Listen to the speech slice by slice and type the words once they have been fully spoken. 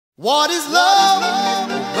What is love?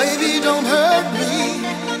 Baby, don't hurt me.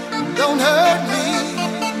 Don't hurt me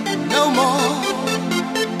no more.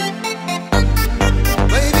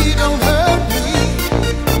 Baby, don't hurt me.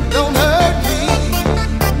 Don't hurt me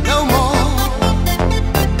no more.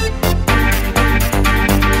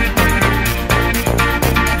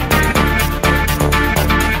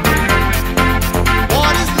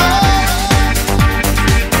 What is love?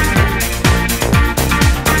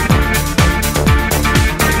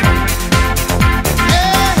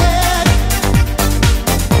 Yeah.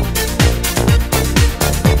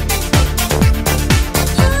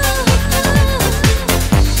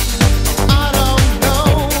 I don't know,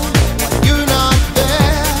 you're not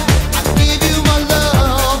there. I give you my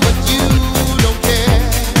love, but you don't care.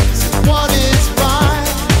 So what is right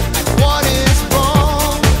and what is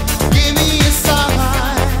wrong? Give me a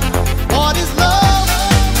sign. What is love?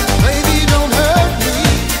 Baby, don't hurt me.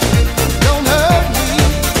 Don't hurt me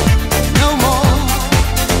no more.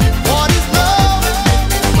 What is love?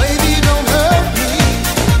 Baby, don't hurt me.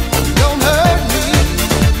 Don't hurt me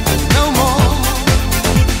no more.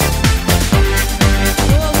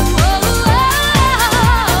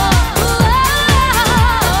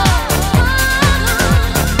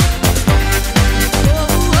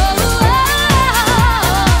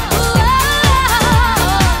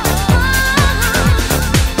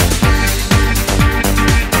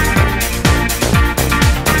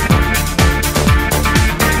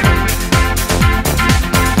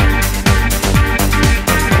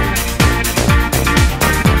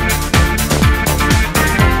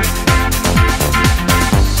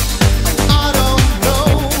 I don't know,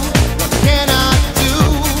 what can I do?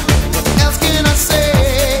 What else can I say?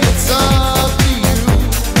 It's up to you.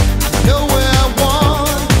 I know where I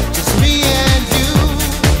want, just me and you.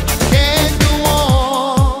 I can't go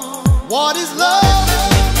on. What is love?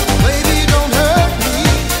 Baby, don't hurt me.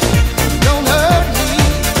 Don't hurt me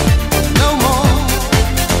no more.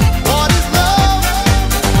 What is love?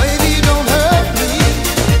 Baby, don't hurt me.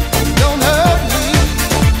 Don't hurt me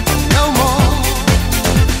no more.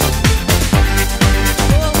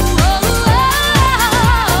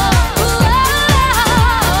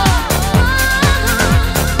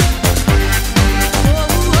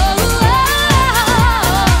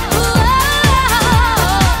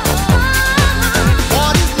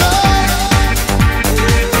 What is love?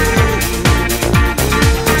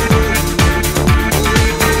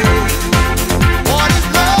 What is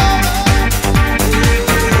love?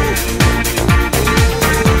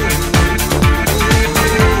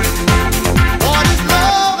 What is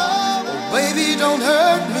love? Oh, baby, don't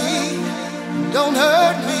hurt me. Don't hurt